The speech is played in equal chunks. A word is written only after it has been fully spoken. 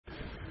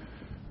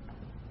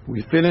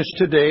We finished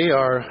today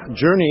our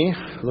journey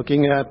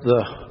looking at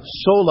the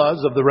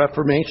solas of the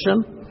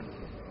Reformation.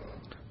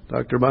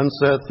 Dr.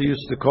 Bunseth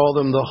used to call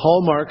them the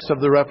hallmarks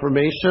of the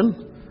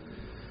Reformation.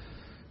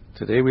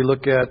 Today we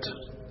look at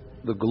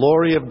the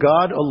glory of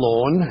God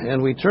alone,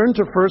 and we turn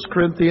to 1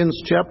 Corinthians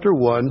chapter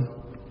 1,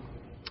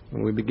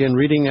 and we begin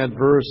reading at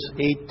verse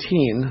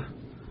 18,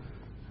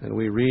 and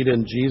we read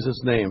in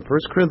Jesus' name. 1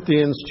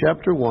 Corinthians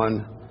chapter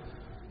 1,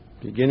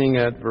 beginning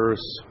at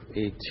verse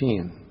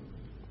 18.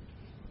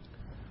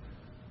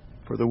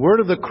 For the word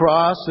of the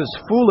cross is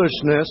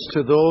foolishness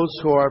to those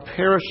who are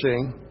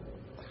perishing,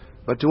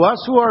 but to us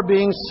who are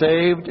being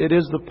saved, it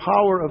is the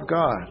power of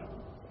God.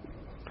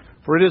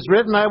 For it is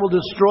written, I will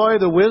destroy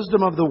the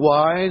wisdom of the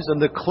wise,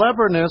 and the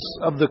cleverness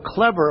of the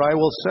clever I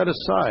will set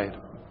aside.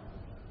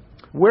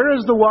 Where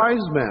is the wise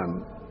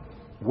man?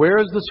 Where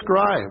is the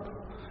scribe?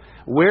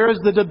 Where is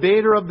the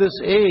debater of this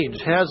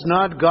age? Has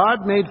not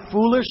God made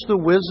foolish the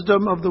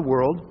wisdom of the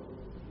world?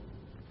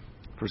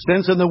 For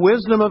since in the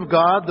wisdom of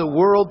God, the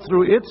world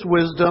through its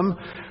wisdom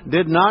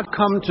did not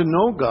come to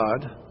know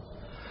God,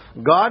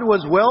 God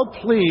was well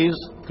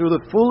pleased through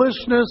the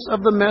foolishness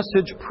of the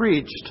message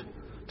preached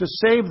to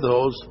save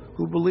those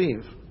who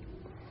believe.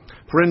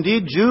 For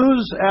indeed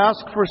Jews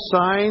ask for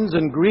signs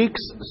and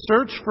Greeks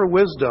search for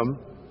wisdom,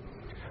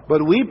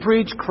 but we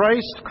preach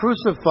Christ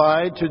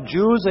crucified, to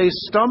Jews a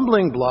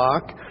stumbling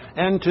block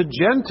and to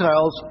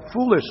Gentiles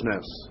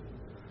foolishness.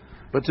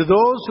 But to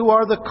those who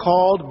are the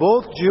called,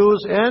 both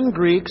Jews and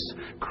Greeks,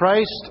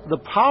 Christ the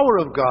power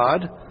of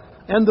God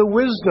and the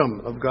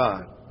wisdom of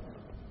God.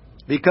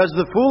 Because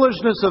the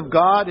foolishness of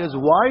God is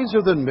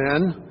wiser than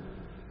men,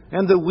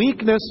 and the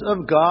weakness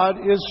of God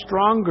is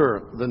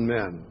stronger than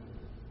men.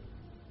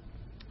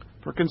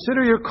 For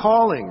consider your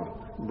calling,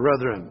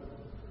 brethren,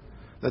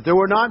 that there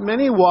were not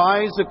many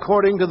wise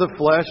according to the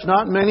flesh,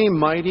 not many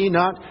mighty,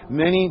 not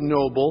many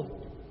noble.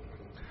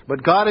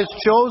 But God has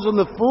chosen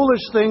the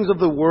foolish things of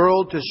the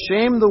world to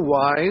shame the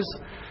wise,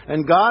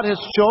 and God has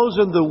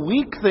chosen the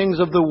weak things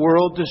of the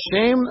world to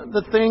shame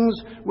the things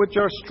which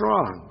are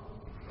strong.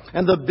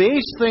 And the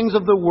base things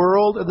of the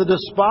world and the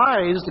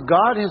despised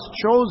God has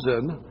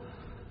chosen,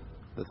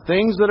 the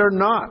things that are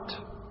not,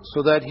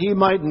 so that he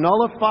might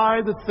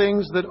nullify the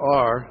things that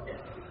are,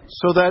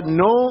 so that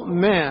no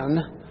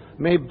man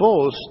may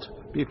boast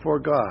before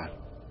God.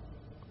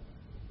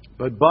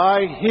 But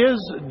by his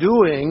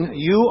doing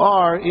you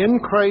are in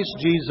Christ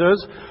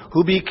Jesus,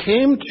 who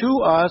became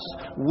to us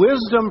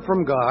wisdom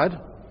from God,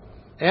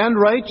 and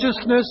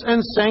righteousness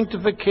and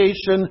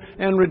sanctification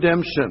and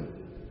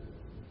redemption.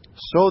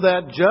 So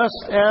that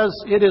just as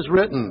it is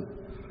written,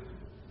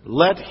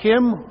 let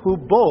him who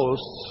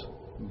boasts,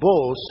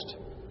 boast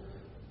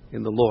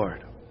in the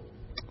Lord.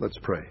 Let's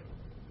pray.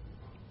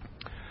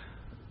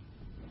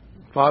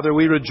 Father,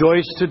 we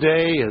rejoice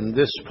today in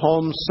this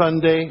Palm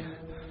Sunday.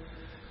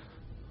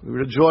 We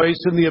rejoice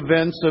in the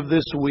events of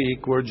this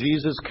week where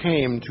Jesus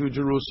came to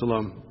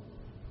Jerusalem,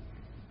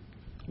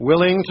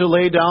 willing to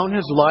lay down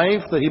his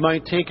life that he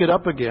might take it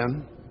up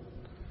again.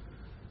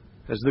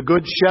 As the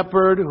good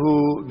shepherd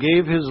who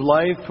gave his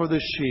life for the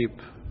sheep,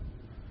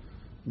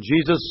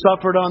 Jesus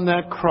suffered on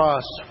that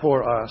cross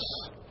for us.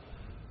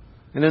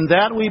 And in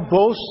that we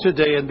boast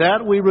today, in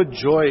that we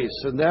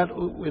rejoice, in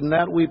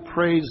that we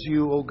praise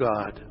you, O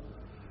God,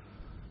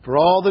 for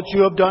all that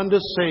you have done to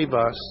save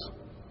us,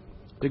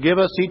 to give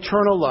us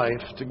eternal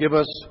life, to give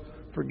us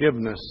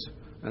forgiveness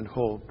and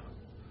hope.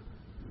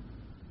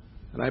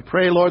 And I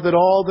pray, Lord, that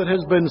all that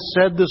has been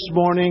said this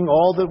morning,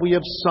 all that we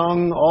have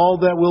sung, all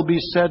that will be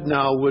said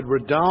now would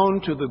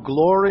redound to the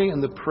glory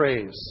and the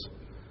praise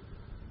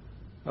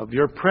of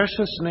your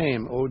precious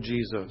name, O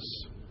Jesus.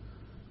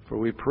 For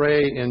we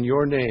pray in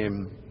your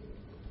name.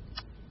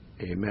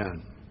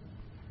 Amen.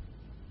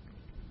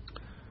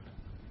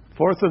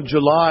 4th of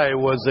July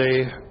was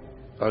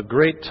a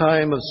great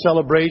time of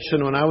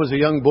celebration. When I was a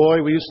young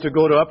boy, we used to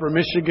go to Upper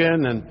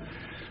Michigan, and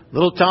the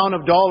little town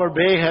of Dollar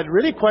Bay had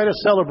really quite a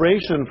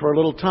celebration for a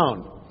little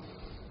town.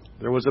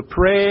 There was a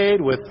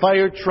parade with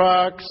fire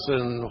trucks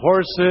and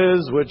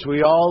horses, which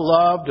we all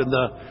loved, and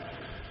the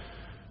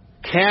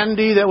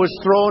candy that was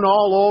thrown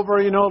all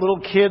over,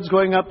 little kids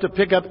going up to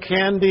pick up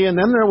candy. And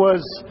then there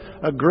was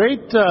a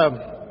great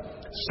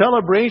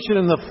celebration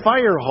in the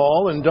fire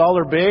hall in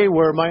Dollar Bay,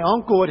 where my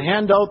uncle would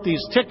hand out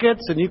these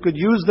tickets, and you could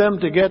use them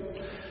to get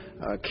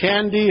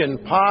candy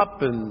and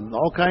pop and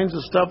all kinds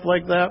of stuff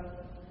like that.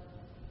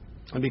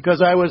 And because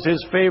I was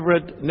his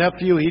favorite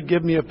nephew, he'd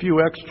give me a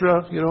few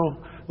extra,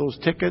 those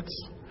tickets.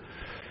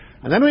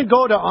 And then we'd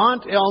go to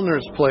Aunt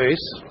Elner's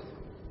place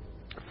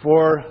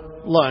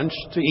for lunch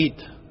to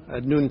eat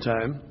at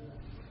noontime.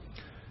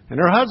 And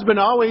her husband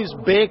always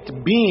baked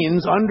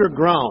beans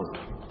underground.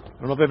 I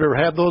don't know if you've ever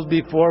had those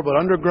before, but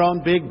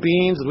underground baked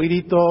beans, and we'd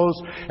eat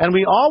those. And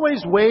we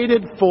always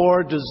waited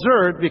for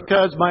dessert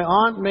because my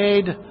aunt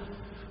made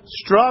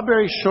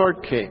strawberry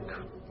shortcake.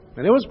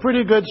 And it was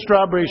pretty good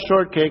strawberry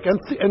shortcake.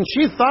 And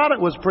she thought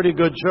it was pretty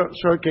good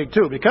shortcake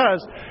too,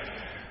 because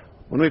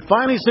When we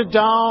finally sit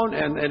down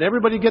and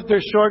everybody get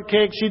their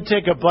shortcake, she'd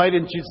take a bite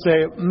and she'd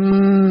say,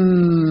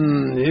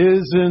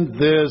 is isn't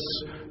this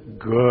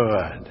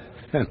good?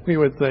 And we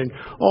would think,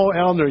 oh,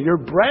 Elner, you're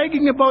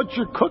bragging about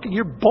your cooking.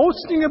 You're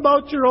boasting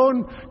about your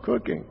own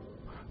cooking.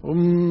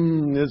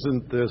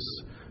 Isn't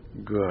this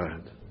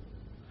good?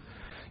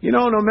 You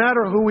know, no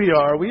matter who we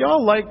are, we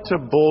all like to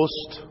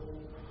boast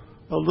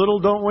a little,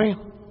 don't we?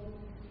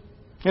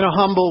 In a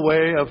humble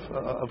way,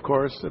 of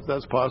course, if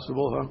that's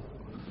possible, huh?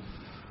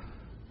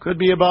 Could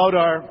be about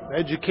our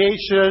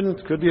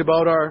education, could be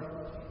about our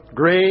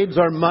grades,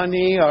 our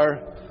money, our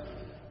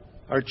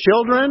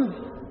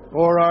children,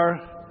 or our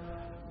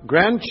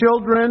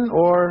grandchildren,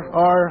 or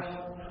our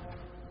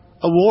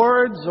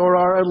awards, or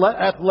our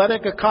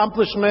athletic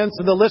accomplishments,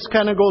 and the list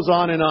kind of goes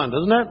on,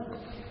 doesn't it?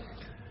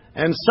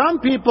 And some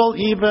people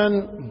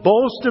even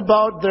boast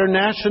about their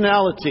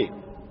nationality.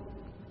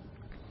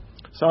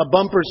 Saw a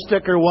bumper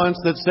sticker once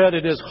that said,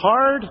 "It is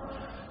hard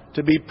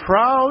to be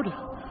proud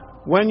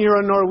when you're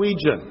a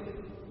Norwegian."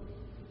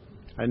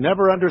 I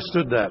never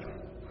understood that.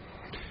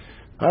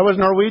 If I was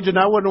Norwegian,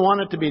 I wouldn't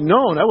want it to be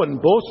known. I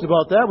wouldn't boast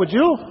about that, would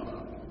you?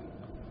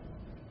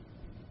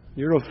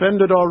 You're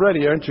offended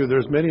already, aren't you?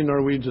 There's many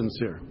Norwegians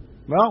here.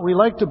 Well, we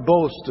like to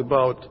boast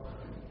about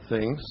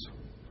things.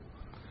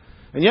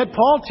 And yet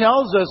Paul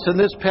tells us in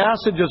this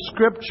passage of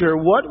Scripture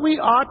what we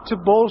ought to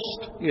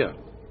boast in.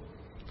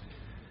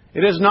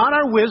 It is not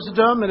our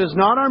wisdom, it is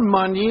not our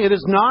money, it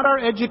is not our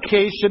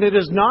education, it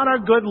is not our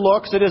good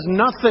looks, it is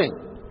nothing.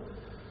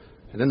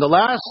 And in the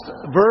last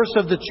verse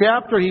of the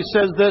chapter he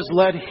says this,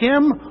 "Let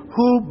him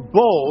who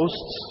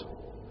boasts,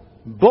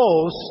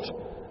 boast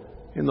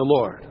in the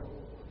Lord."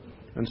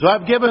 And so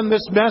I've given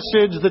this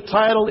message the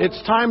title,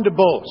 "It's Time to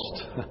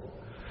Boast."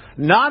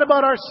 Not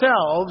about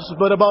ourselves,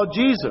 but about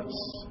Jesus.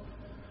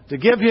 To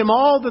give Him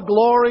all the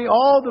glory,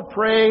 all the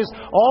praise,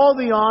 all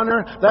the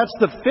honor. That's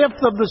the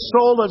fifth of the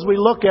soul as we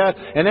look at.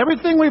 And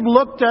everything we've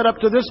looked at up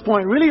to this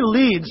point really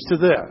leads to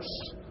this.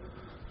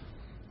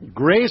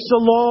 Grace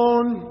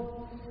alone,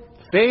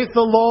 faith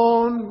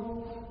alone,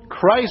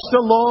 Christ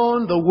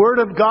alone, the Word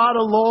of God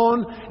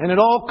alone, and it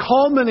all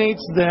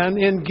culminates then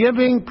in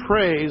giving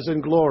praise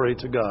and glory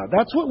to God.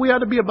 That's what we ought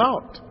to be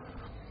about.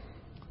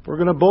 If we're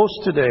going to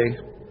boast today,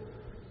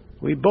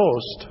 we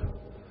boast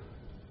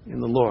in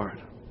the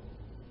Lord.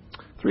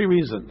 3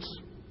 reasons.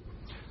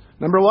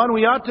 Number 1,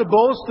 we ought to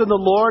boast in the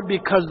Lord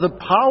because the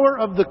power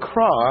of the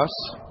cross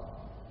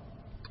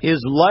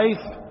is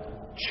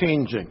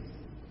life-changing.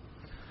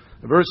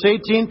 Verse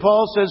 18,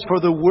 Paul says, "For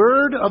the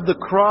word of the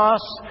cross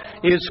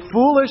is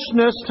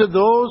foolishness to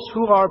those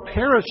who are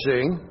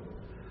perishing,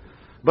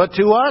 but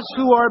to us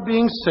who are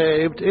being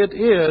saved, it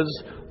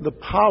is the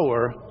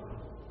power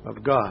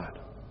of God."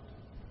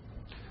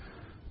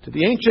 To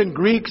the ancient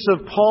Greeks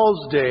of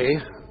Paul's day,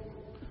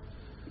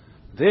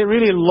 they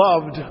really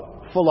loved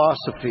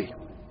philosophy.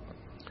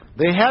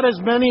 They had as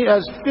many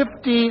as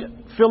 50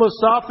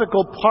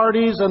 philosophical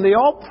parties, and they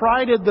all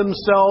prided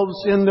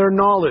themselves in their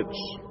knowledge.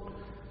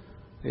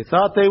 They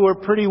thought they were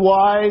pretty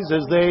wise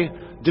as they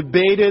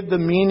debated the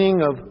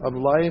meaning of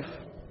life.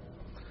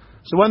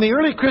 So when the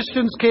early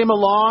Christians came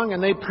along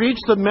and they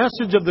preached the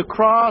message of the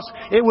cross,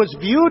 it was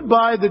viewed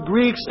by the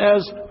Greeks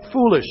as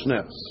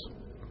foolishness.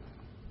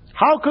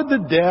 How could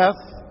the death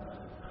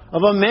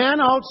of a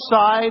man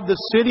outside the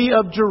city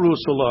of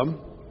Jerusalem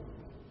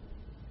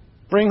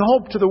bring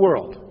hope to the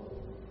world?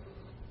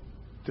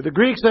 To the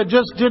Greeks, that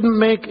just didn't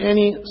make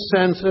any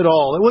sense at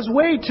all. It was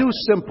way too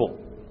simple.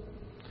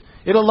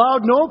 It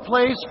allowed no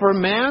place for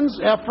man's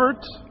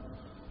effort,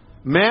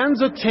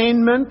 man's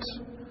attainment,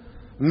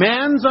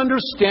 man's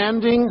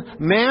understanding,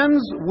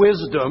 man's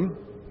wisdom.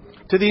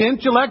 To the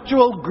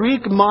intellectual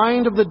Greek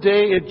mind of the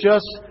day, it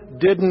just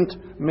didn't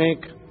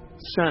make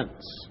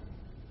sense.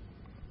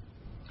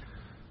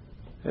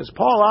 As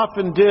Paul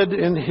often did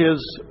in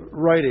his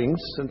writings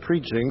and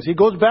preachings, he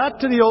goes back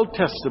to the Old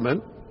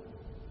Testament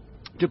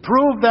to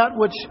prove that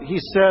which he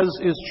says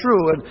is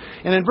true.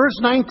 And in verse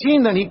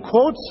 19, then, he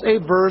quotes a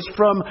verse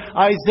from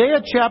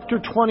Isaiah chapter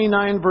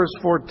 29, verse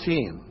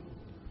 14.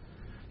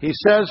 He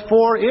says,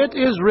 "For it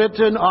is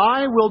written,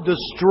 I will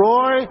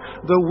destroy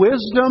the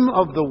wisdom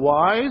of the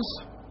wise,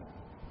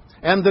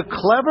 and the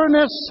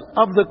cleverness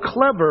of the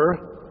clever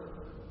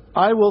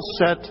I will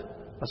set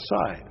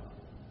aside."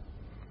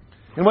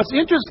 And what's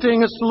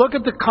interesting is to look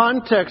at the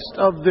context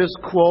of this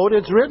quote.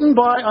 It's written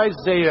by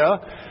Isaiah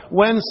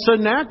when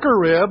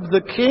Sennacherib, the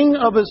king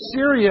of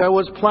Assyria,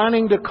 was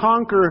planning to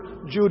conquer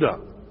Judah.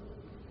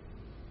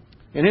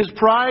 In his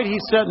pride, he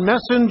sent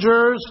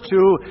messengers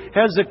to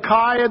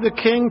Hezekiah the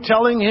king,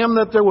 telling him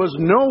that there was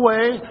no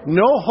way,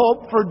 no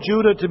hope for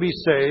Judah to be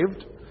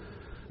saved.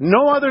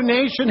 No other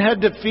nation had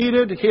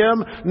defeated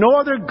him. No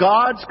other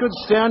gods could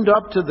stand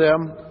up to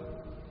them.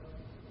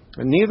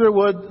 And neither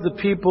would the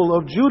people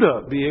of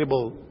Judah be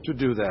able to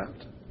do that.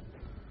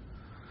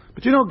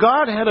 But you know,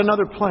 God had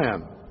another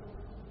plan.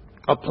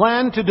 A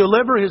plan to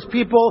deliver His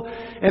people,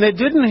 and it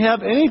didn't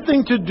have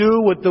anything to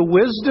do with the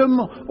wisdom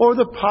or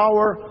the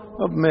power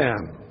of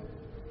man.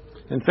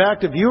 In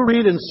fact, if you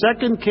read in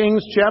 2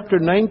 Kings chapter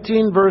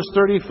 19, verse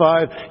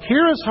 35,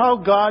 here is how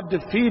God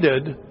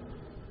defeated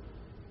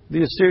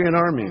the Assyrian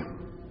army.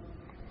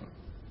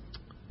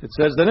 It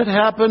says, "Then it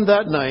happened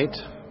that night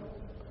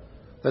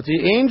that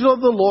the angel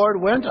of the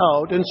Lord went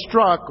out and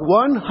struck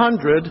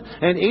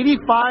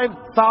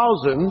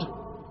 185,000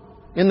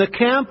 in the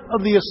camp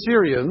of the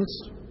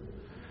Assyrians.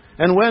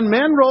 And when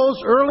men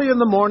rose early in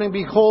the morning,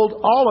 behold,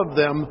 all of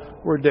them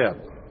were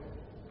dead."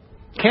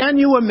 Can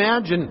you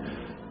imagine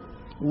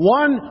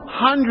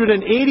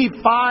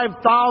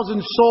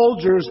 185,000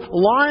 soldiers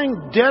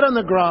lying dead on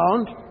the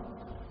ground?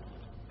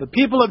 The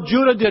people of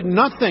Judah did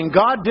nothing.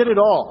 God did it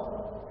all.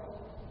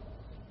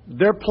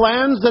 Their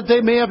plans that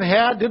they may have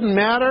had didn't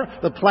matter.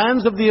 The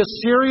plans of the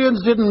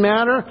Assyrians didn't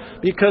matter,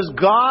 because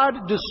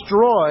God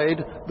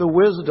destroyed the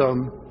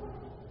wisdom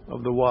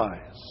of the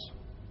wise.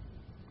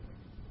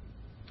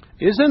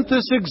 Isn't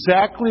this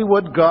exactly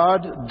what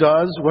God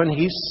does when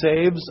He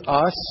saves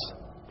us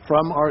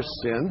from our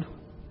sin?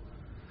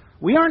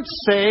 We aren't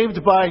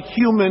saved by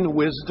human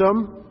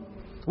wisdom.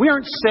 We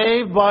aren't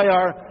saved by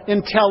our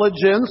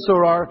intelligence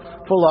or our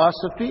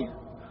philosophy.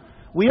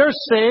 We are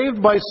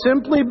saved by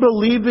simply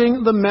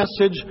believing the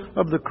message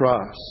of the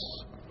cross.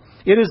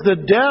 It is the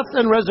death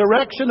and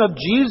resurrection of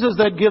Jesus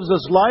that gives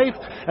us life,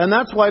 and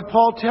that's why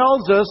Paul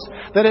tells us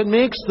that it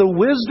makes the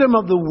wisdom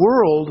of the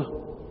world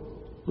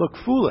look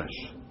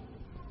foolish.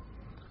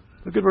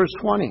 Look at verse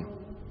 20.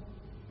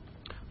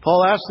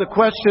 Paul asks the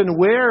question,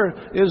 where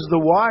is the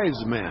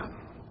wise man?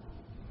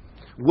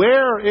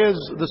 Where is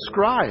the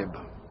scribe?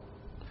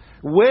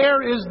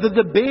 Where is the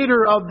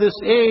debater of this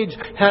age?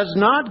 Has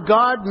not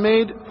God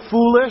made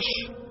foolish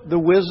the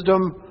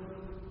wisdom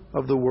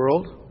of the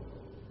world?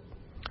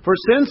 For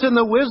since in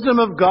the wisdom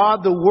of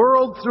God, the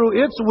world through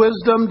its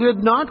wisdom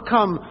did not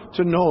come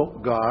to know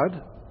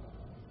God,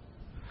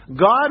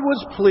 God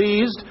was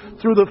pleased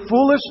through the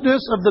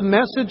foolishness of the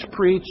message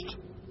preached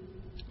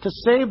to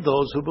save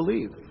those who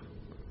believe.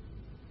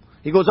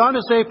 He goes on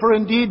to say, "For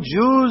indeed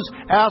Jews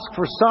ask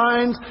for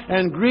signs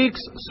and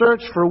Greeks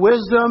search for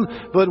wisdom,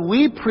 but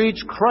we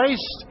preach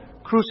Christ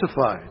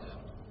crucified.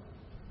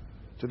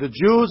 To the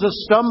Jews a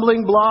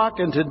stumbling block,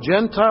 and to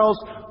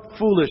Gentiles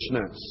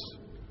foolishness.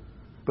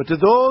 But to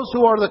those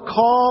who are the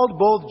called,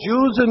 both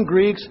Jews and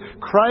Greeks,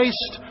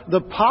 Christ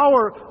the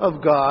power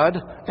of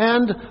God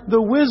and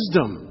the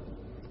wisdom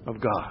of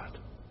God."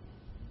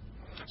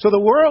 So the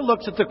world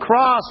looks at the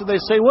cross and they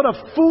say, what a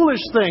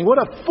foolish thing, what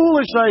a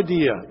foolish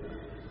idea.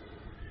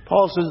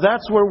 Paul says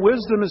that's where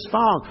wisdom is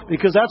found,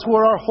 because that's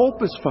where our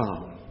hope is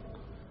found.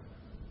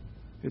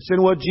 It's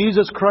in what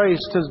Jesus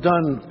Christ has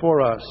done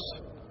for us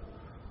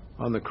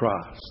on the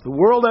cross. The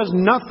world has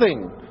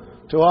nothing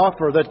to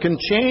offer that can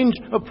change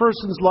a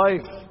person's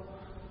life,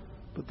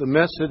 but the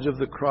message of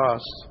the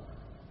cross,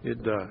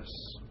 it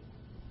does.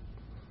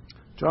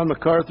 John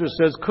MacArthur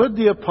says, could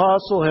the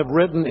apostle have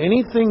written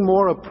anything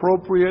more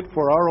appropriate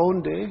for our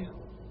own day?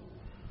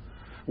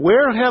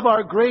 Where have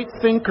our great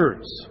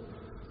thinkers,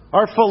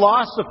 our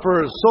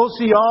philosophers,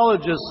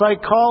 sociologists,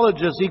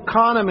 psychologists,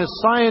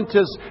 economists,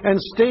 scientists,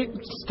 and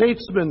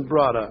statesmen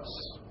brought us?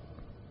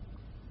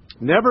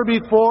 Never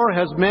before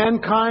has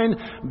mankind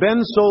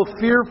been so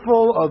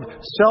fearful of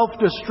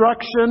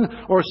self-destruction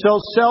or so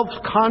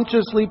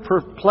self-consciously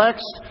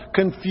perplexed,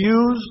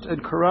 confused,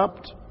 and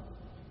corrupt.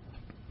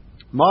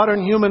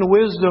 Modern human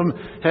wisdom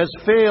has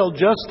failed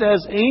just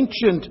as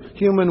ancient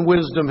human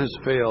wisdom has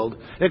failed,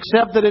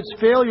 except that its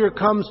failure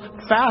comes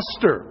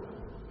faster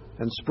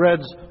and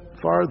spreads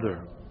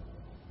farther.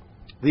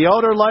 The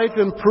outer life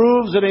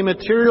improves in a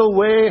material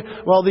way,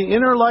 while the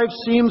inner life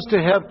seems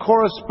to have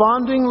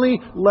correspondingly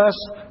less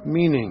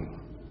meaning.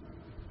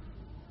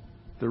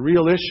 The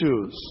real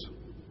issues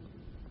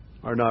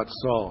are not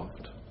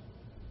solved.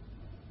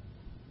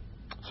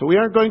 So we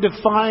aren't going to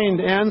find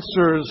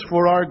answers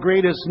for our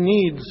greatest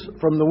needs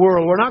from the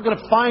world. We're not going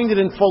to find it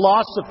in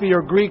philosophy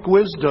or Greek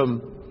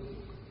wisdom.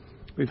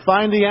 We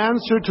find the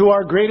answer to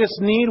our greatest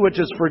need, which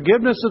is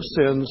forgiveness of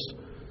sins,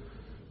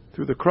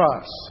 through the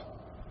cross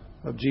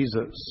of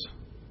Jesus.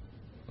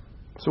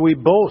 So we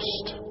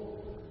boast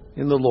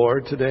in the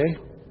Lord today.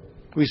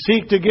 We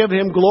seek to give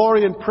Him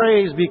glory and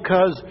praise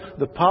because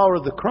the power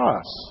of the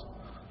cross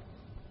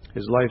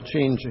is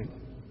life-changing.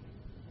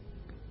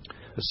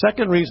 The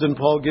second reason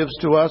Paul gives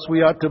to us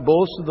we ought to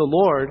boast in the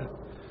Lord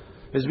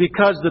is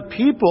because the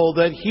people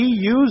that He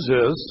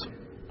uses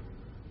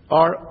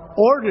are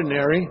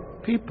ordinary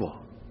people.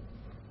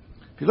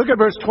 If you look at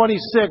verse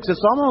 26,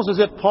 it's almost as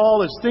if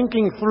Paul is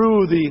thinking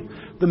through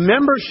the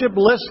membership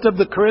list of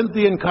the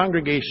Corinthian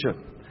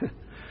congregation.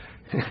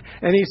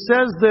 And he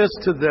says this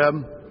to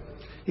them.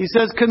 He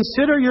says,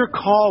 "Consider your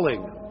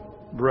calling,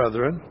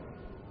 brethren,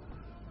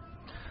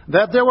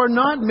 that there were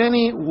not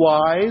many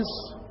wise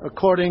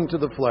according to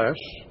the flesh,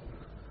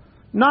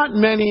 not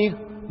many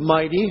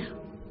mighty,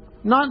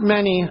 not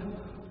many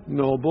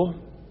noble."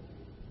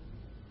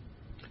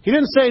 He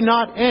didn't say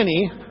not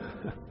any,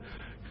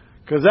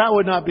 because that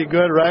would not be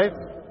good, right?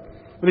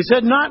 But he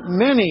said not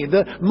many.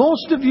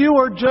 Most of you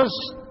are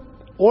just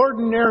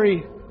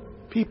ordinary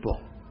people.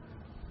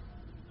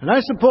 And I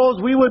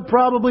suppose we would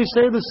probably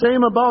say the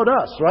same about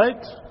us,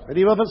 right?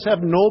 Any of us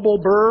have noble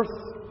birth.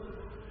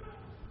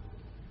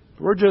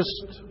 We're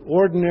just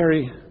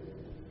ordinary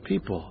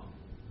people.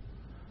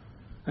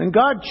 And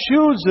God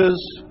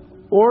chooses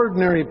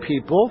ordinary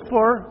people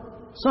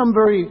for some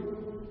very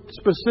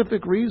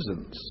specific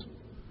reasons.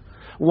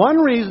 One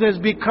reason is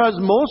because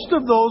most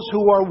of those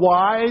who are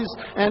wise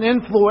and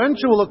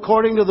influential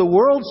according to the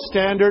world's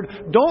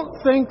standard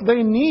don't think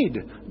they need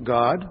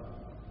God.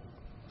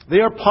 They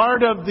are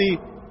part of the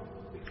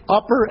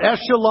upper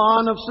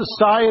echelon of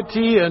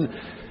society,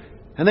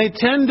 and they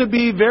tend to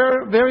be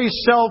very, very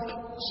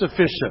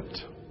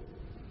self-sufficient.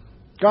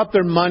 Got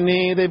their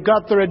money, they've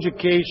got their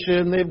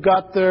education, they've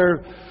got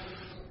their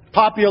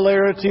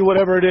popularity,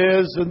 whatever it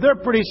is, and they're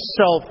pretty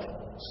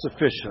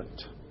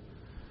self-sufficient.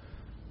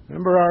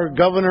 Remember our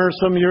governor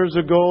some years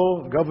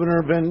ago,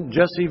 Governor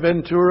Jesse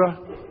Ventura?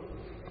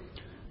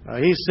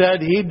 He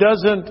said he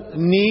doesn't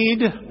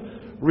need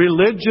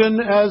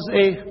religion as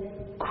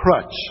a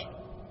crutch.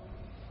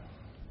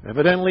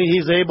 Evidently,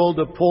 he's able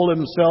to pull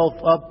himself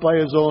up by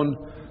his own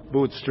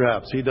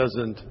bootstraps. He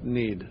doesn't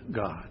need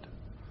God.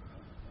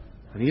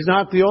 And he's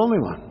not the only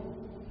one.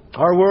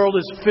 Our world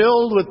is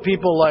filled with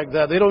people like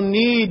that. They don't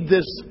need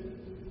this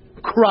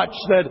crutch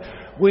that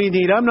we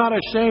need. I'm not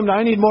ashamed.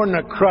 I need more than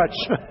a crutch.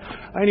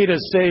 I need a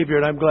Savior,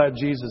 and I'm glad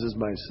Jesus is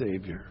my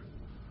Savior.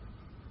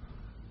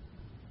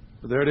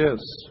 But there it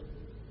is.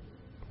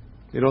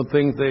 They don't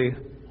think they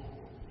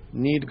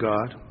need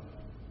God.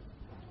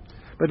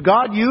 But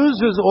God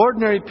uses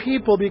ordinary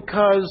people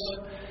because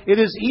it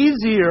is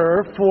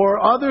easier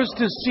for others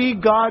to see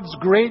God's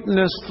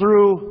greatness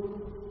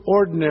through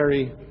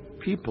ordinary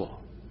people.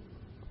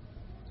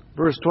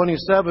 Verse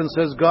 27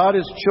 says, God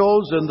has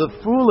chosen the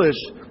foolish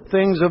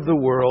things of the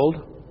world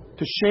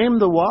to shame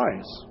the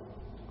wise.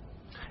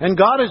 And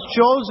God has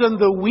chosen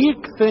the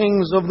weak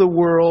things of the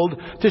world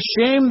to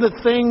shame the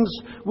things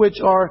which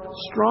are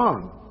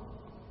strong.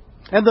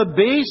 And the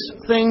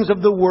base things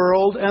of the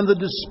world and the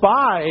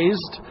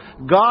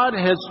despised God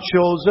has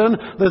chosen,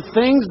 the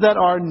things that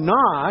are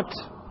not,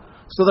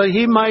 so that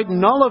He might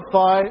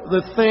nullify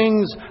the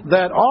things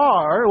that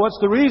are. What's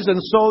the reason?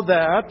 So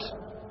that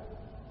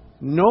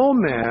no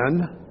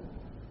man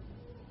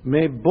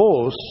may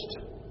boast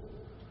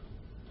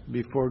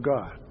before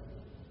God.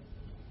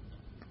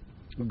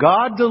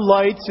 God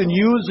delights in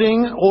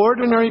using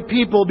ordinary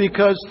people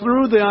because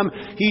through them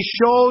He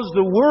shows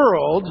the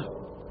world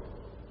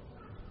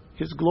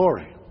His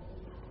glory.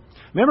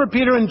 Remember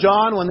Peter and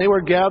John when they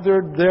were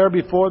gathered there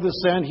before the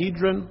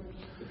Sanhedrin?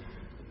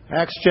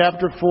 Acts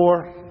chapter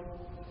 4.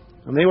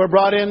 And they were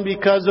brought in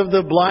because of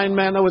the blind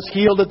man that was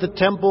healed at the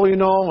temple,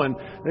 and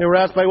they were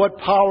asked, by what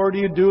power do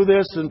you do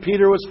this? And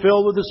Peter was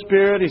filled with the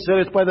Spirit. He said,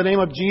 it's by the name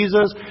of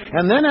Jesus.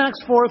 And then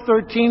Acts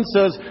 4:13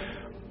 says,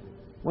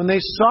 when they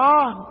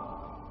saw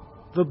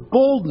the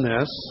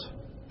boldness,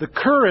 the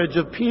courage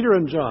of Peter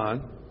and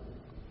John,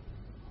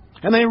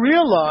 and they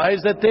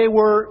realized that they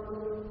were,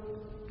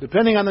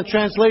 depending on the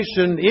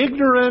translation,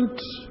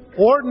 ignorant,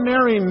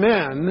 ordinary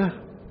men,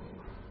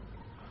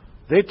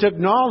 they took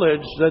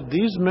knowledge that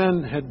these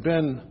men had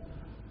been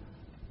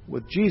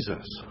with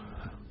Jesus.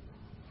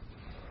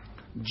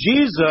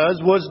 Jesus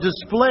was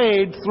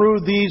displayed through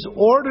these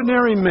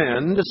ordinary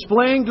men,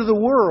 displaying to the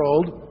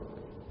world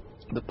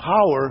the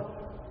power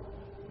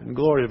and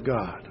glory of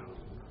God.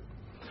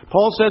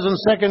 Paul says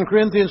in 2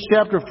 Corinthians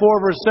chapter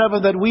 4, verse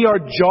 7, that we are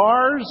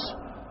jars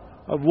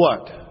of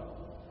what?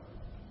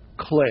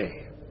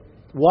 Clay.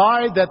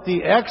 Why? That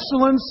the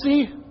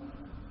excellency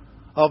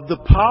of the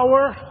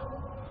power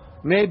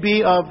may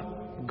be of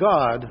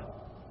God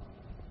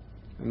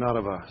and not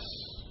of us.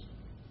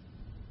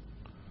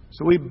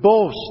 So we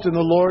boast in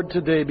the Lord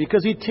today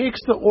because He takes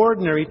the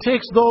ordinary. He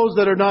takes those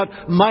that are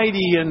not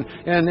mighty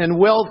and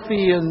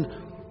wealthy and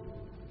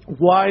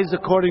wise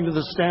according to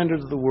the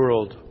standards of the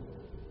world,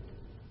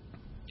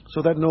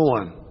 so that no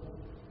one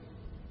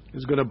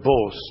is going to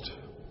boast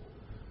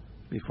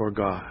before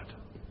God.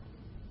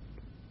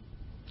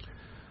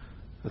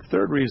 The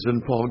third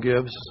reason Paul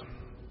gives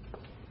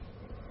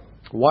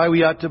why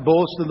we ought to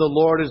boast in the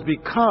Lord is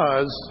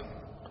because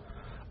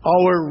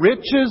our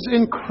riches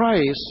in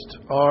Christ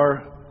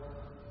are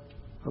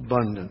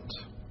abundant.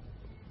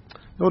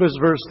 Notice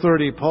verse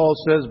 30, Paul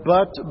says,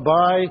 but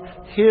by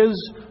His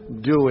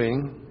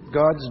doing,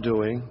 God's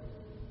doing,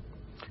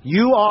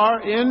 you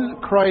are in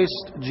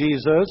Christ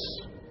Jesus,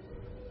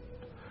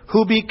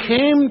 who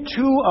became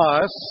to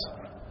us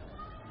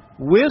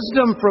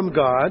wisdom from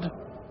God,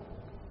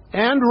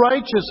 and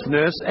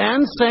righteousness,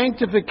 and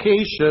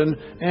sanctification,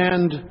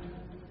 and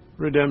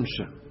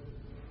redemption.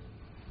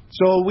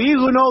 So we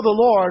who know the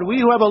Lord, we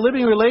who have a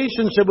living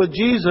relationship with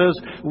Jesus,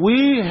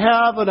 we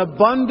have an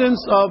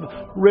abundance of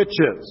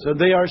riches. And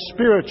they are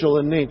spiritual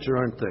in nature,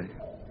 aren't they?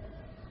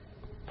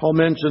 Paul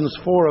mentions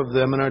 4 of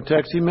them in our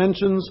text. He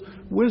mentions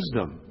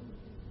wisdom.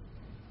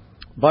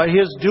 By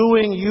His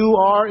doing, you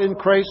are in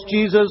Christ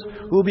Jesus,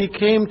 who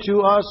became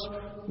to us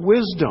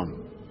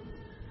wisdom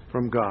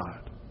from God.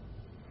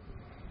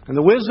 And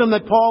the wisdom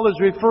that Paul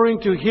is referring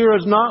to here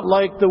is not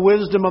like the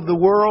wisdom of the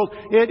world.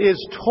 It is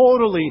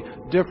totally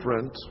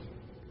different.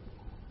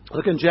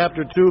 Look in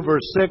chapter 2,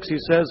 verse 6. He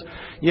says,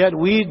 yet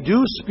we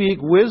do speak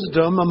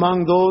wisdom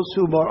among those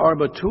who are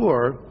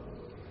mature,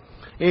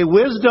 A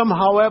wisdom,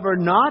 however,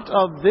 not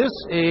of this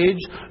age,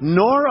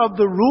 nor of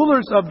the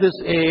rulers of this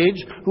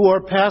age who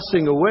are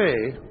passing away.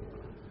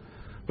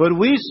 But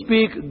we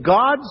speak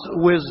God's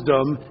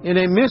wisdom in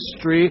a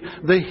mystery,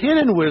 the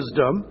hidden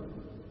wisdom,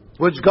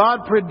 which God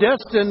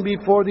predestined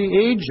before the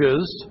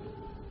ages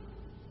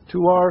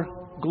to our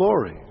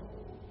glory.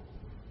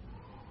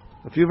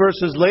 A few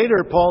verses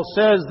later, Paul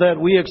says that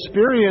we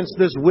experience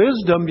this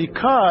wisdom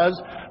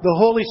because the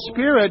Holy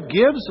Spirit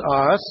gives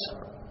us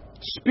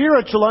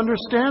spiritual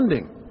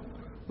understanding.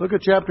 Look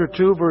at chapter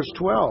 2, verse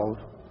 12.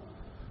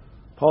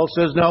 Paul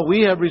says, "Now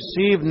we have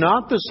received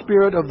not the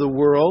spirit of the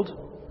world,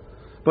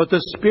 but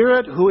the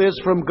Spirit who is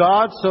from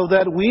God, so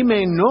that we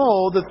may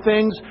know the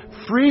things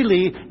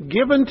freely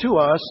given to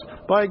us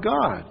by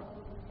God.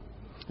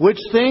 Which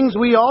things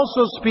we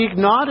also speak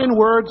not in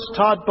words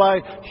taught by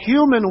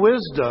human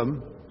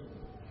wisdom,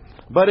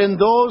 but in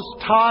those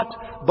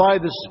taught by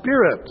the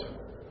Spirit,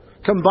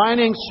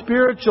 combining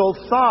spiritual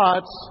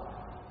thoughts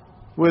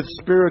with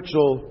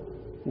spiritual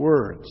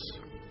words."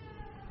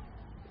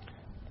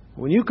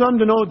 When you come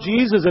to know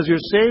Jesus as your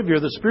Savior,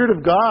 the Spirit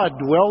of God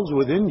dwells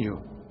within you.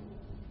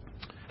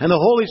 And the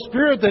Holy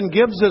Spirit then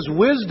gives us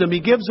wisdom. He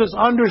gives us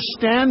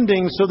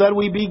understanding so that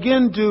we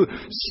begin to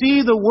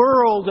see the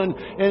world and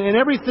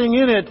everything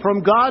in it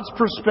from God's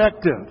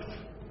perspective.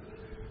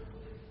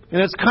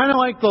 And it's kind of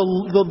like the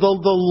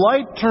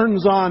light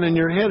turns on in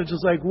your head. It's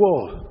just like,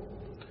 whoa.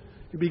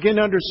 You begin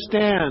to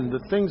understand the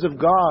things of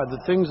God,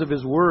 the things of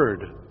His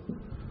Word.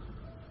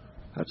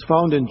 That's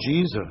found in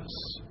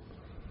Jesus,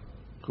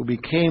 who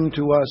became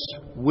to us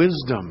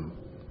wisdom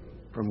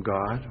from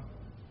God.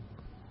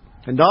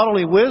 And not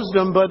only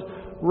wisdom, but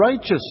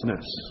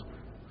righteousness.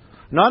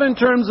 Not in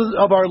terms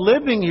of our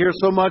living here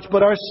so much,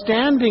 but our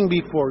standing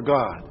before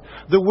God.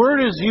 The word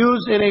is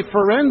used in a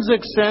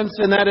forensic sense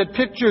in that it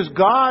pictures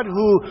God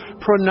who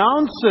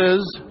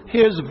pronounces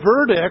His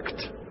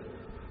verdict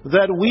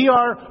that we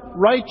are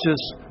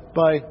righteous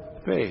by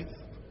faith.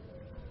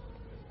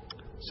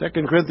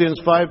 2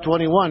 Corinthians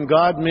 5:21,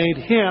 God made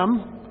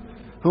Him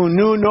who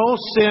knew no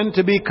sin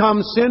to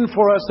become sin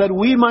for us, that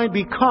we might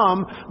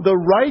become the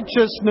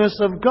righteousness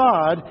of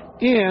God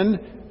in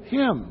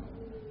Him.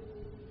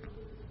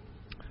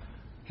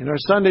 In our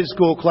Sunday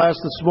school class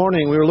this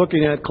morning, we were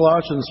looking at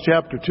Colossians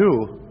chapter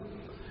 2.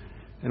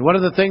 And one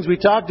of the things we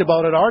talked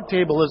about at our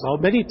table is how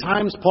many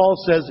times Paul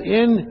says,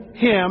 in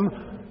Him,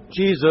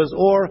 Jesus,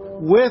 or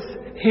with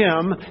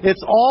Him.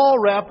 It's all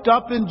wrapped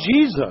up in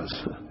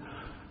Jesus.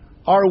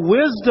 Our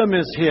wisdom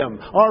is Him.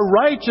 Our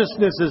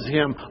righteousness is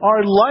Him.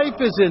 Our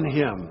life is in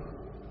Him.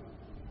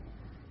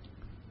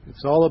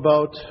 It's all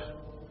about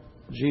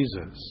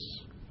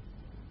Jesus.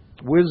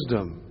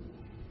 Wisdom.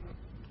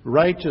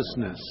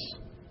 Righteousness.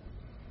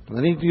 And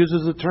then he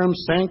uses the term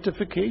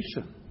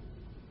sanctification.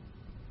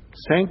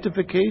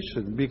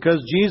 Sanctification.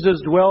 Because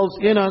Jesus dwells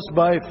in us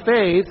by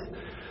faith,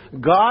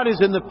 God is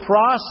in the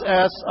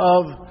process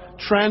of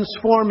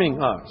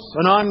transforming us.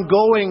 An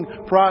ongoing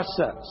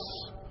process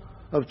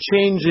of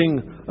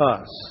changing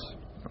us.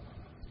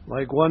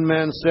 Like one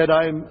man said,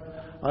 I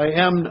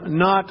am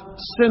not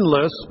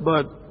sinless,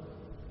 but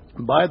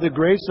by the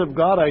grace of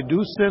God I do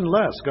sin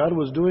less. God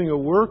was doing a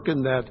work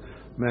in that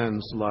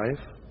man's life.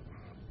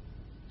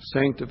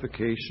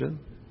 Sanctification.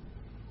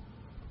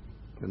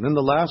 And then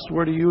the last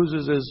word he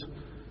uses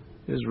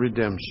is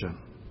redemption.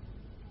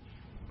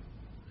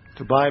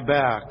 To buy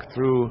back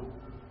through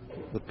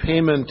the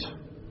payment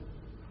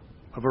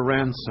of a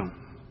ransom.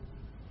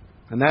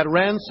 And that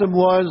ransom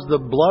was the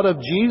blood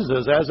of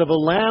Jesus as of a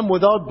lamb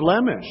without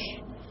blemish.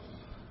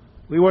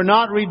 We were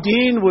not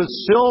redeemed with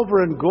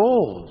silver and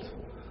gold,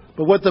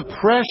 but with the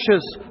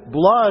precious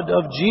blood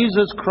of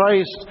Jesus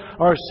Christ,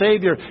 our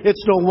Savior.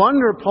 It's no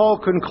wonder Paul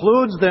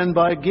concludes then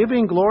by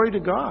giving glory to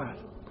God.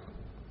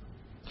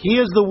 He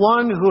is the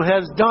one who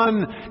has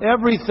done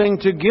everything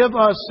to give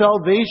us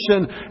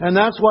salvation. And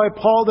that's why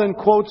Paul then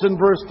quotes in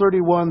verse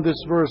 31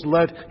 this verse,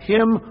 "Let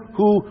him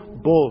who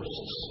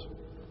boasts,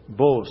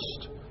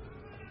 boast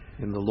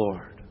in the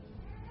Lord."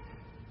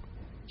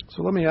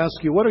 So let me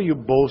ask you, what are you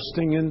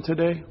boasting in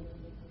today?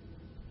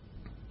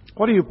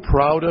 What are you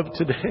proud of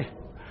today?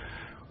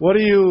 What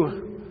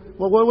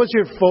was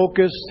your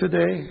focus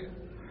today?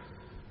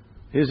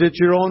 Is it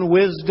your own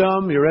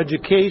wisdom, your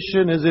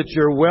education? Is it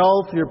your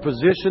wealth, your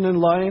position in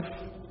life?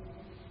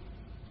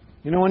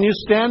 You know, when you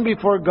stand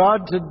before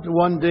God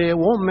one day, it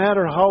won't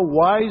matter how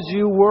wise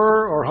you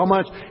were or how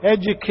much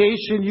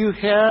education you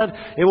had.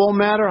 It won't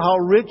matter how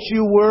rich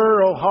you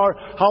were or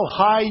how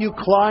high you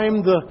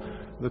climbed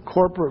the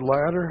corporate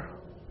ladder.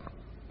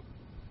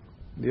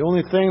 The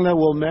only thing that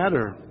will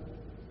matter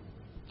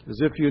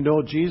is if you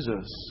know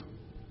Jesus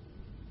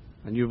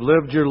and you've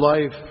lived your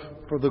life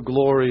for the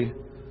glory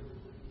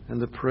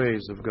and the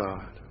praise of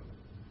God.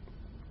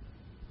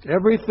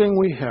 Everything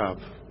we have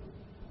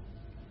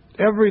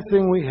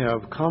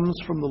comes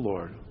from the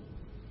Lord.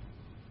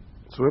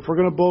 So if we're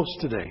going to boast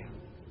today,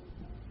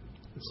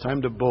 it's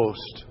time to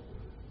boast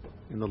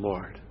in the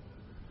Lord.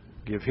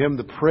 Give Him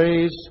the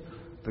praise,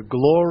 the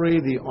glory,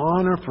 the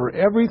honor for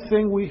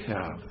everything we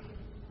have,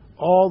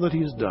 all that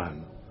He's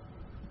done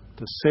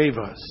to save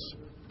us,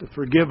 to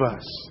forgive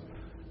us,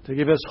 to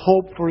give us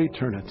hope for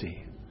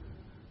eternity.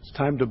 It's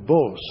time to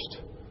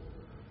boast,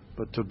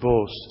 but to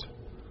boast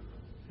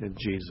in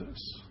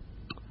Jesus.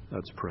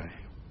 Let's pray.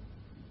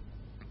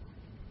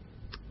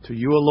 To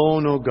you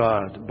alone, O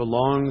God,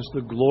 belongs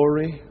the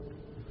glory,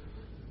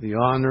 the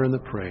honor, and the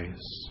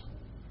praise.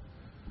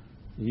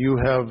 You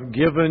have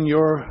given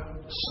your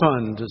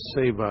Son to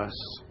save us.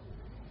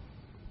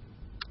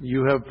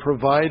 You have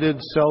provided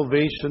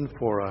salvation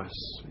for us.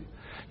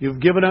 You've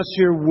given us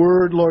your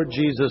word, Lord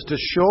Jesus, to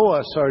show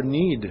us our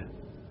need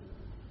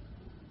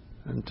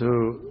and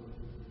to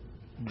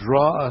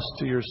draw us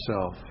to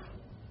yourself.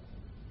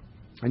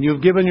 And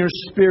you've given your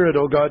Spirit,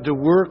 O God, to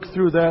work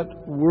through that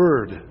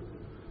word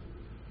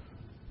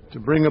to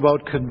bring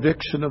about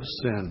conviction of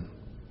sin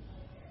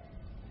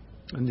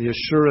and the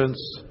assurance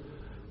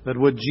that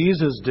what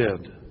Jesus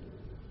did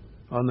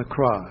on the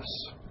cross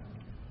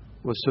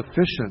was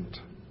sufficient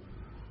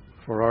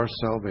for our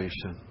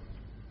salvation.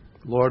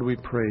 Lord, we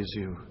praise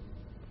you.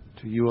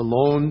 To you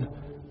alone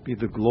be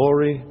the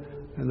glory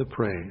and the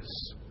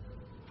praise.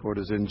 For it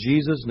is in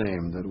Jesus'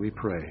 name that we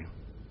pray.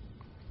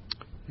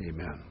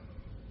 Amen.